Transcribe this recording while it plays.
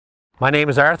My name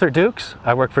is Arthur Dukes.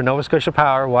 I work for Nova Scotia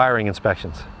Power wiring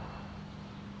inspections.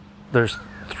 There's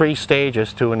 3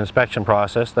 stages to an inspection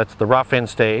process. That's the rough-in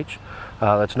stage.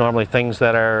 That's normally things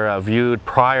that are viewed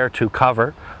prior to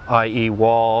cover, i.e.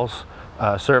 walls,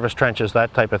 service trenches,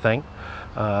 that type of thing.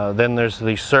 Then there's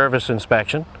the service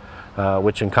inspection,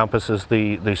 which encompasses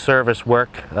the service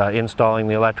work, installing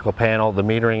the electrical panel, the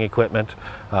metering equipment,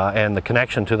 and the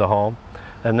connection to the home.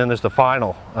 And then there's the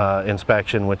final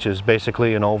inspection, which is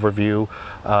basically an overview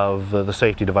of the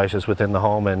safety devices within the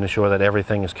home and ensure that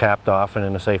everything is capped off and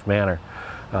in a safe manner.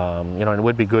 And it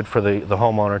would be good for the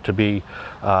homeowner to be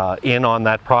in on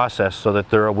that process so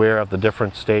that they're aware of the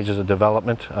different stages of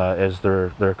development as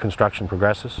their construction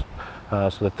progresses,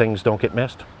 so that things don't get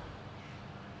missed.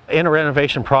 In a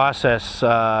renovation process,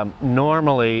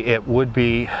 normally it would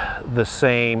be the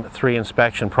same 3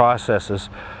 inspection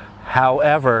processes.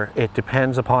 However, it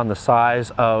depends upon the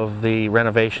size of the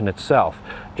renovation itself.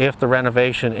 If the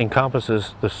renovation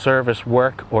encompasses the service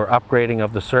work or upgrading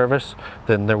of the service,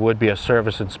 then there would be a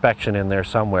service inspection in there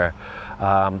somewhere.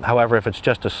 However, if it's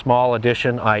just a small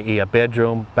addition, i.e. a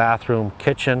bedroom, bathroom,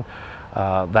 kitchen,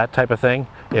 that type of thing,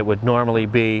 it would normally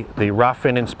be the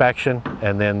rough-in inspection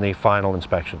and then the final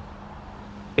inspection.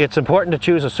 It's important to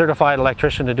choose a certified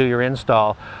electrician to do your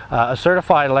install. A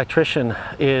certified electrician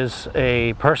is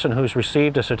a person who's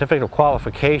received a certificate of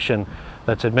qualification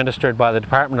that's administered by the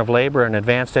Department of Labor and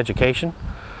Advanced Education.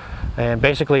 And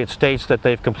basically it states that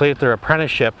they've completed their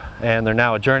apprenticeship and they're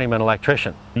now a journeyman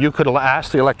electrician. You could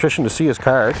ask the electrician to see his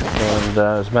card, and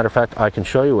as a matter of fact I can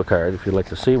show you a card if you'd like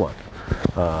to see one,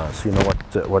 so you know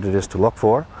what it is to look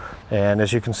for. And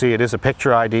as you can see, it is a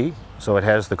picture ID, so it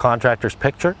has the contractor's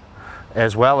picture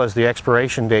as well as the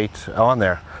expiration date on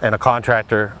there. And a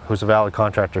contractor who's a valid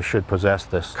contractor should possess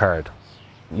this card.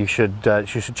 You should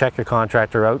check your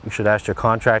contractor out. You should ask your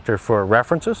contractor for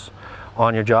references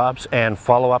on your jobs and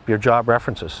follow up your job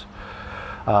references.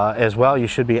 As well, you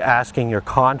should be asking your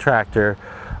contractor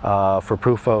for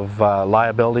proof of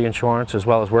liability insurance as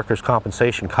well as workers'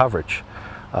 compensation coverage.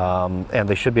 And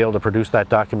they should be able to produce that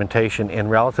documentation in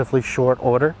relatively short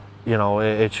order. You know,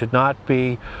 it should not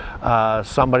be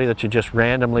somebody that you just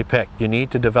randomly pick. You need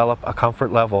to develop a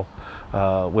comfort level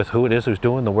with who it is who's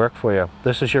doing the work for you.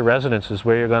 This is your residence, is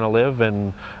where you're going to live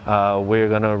and where you're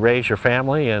going to raise your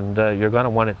family, and you're going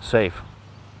to want it safe.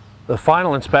 The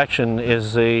final inspection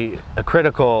is a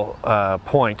critical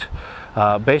point.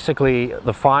 Basically,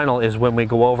 the final is when we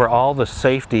go over all the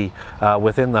safety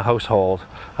within the household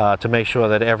to make sure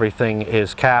that everything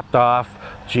is capped off,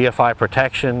 GFI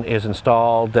protection is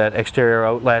installed at exterior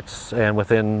outlets and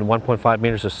within 1.5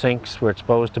 meters of sinks where it's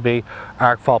supposed to be.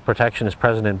 Arc fault protection is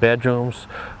present in bedrooms.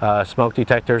 Smoke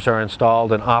detectors are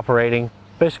installed and operating.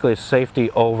 Basically, a safety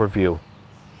overview.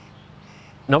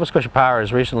 Nova Scotia Power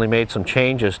has recently made some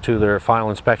changes to their final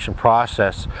inspection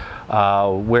process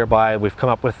whereby we've come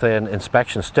up with an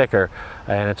inspection sticker,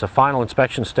 and it's a final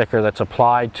inspection sticker that's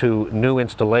applied to new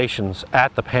installations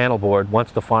at the panel board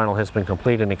once the final has been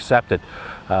completed and accepted.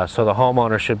 So the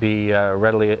homeowner should be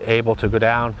readily able to go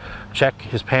down, check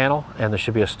his panel, and there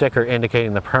should be a sticker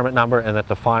indicating the permit number and that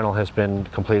the final has been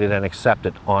completed and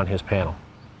accepted on his panel.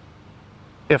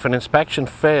 If an inspection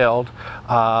failed,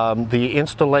 the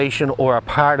installation or a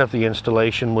part of the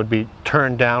installation would be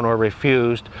turned down or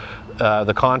refused.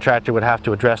 The contractor would have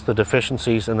to address the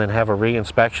deficiencies and then have a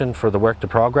re-inspection for the work to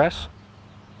progress.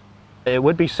 It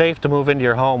would be safe to move into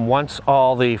your home once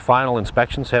all the final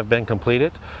inspections have been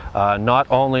completed. Not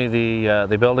only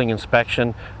the building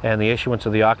inspection and the issuance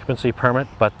of the occupancy permit,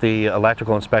 but the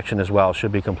electrical inspection as well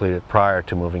should be completed prior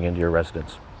to moving into your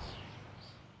residence.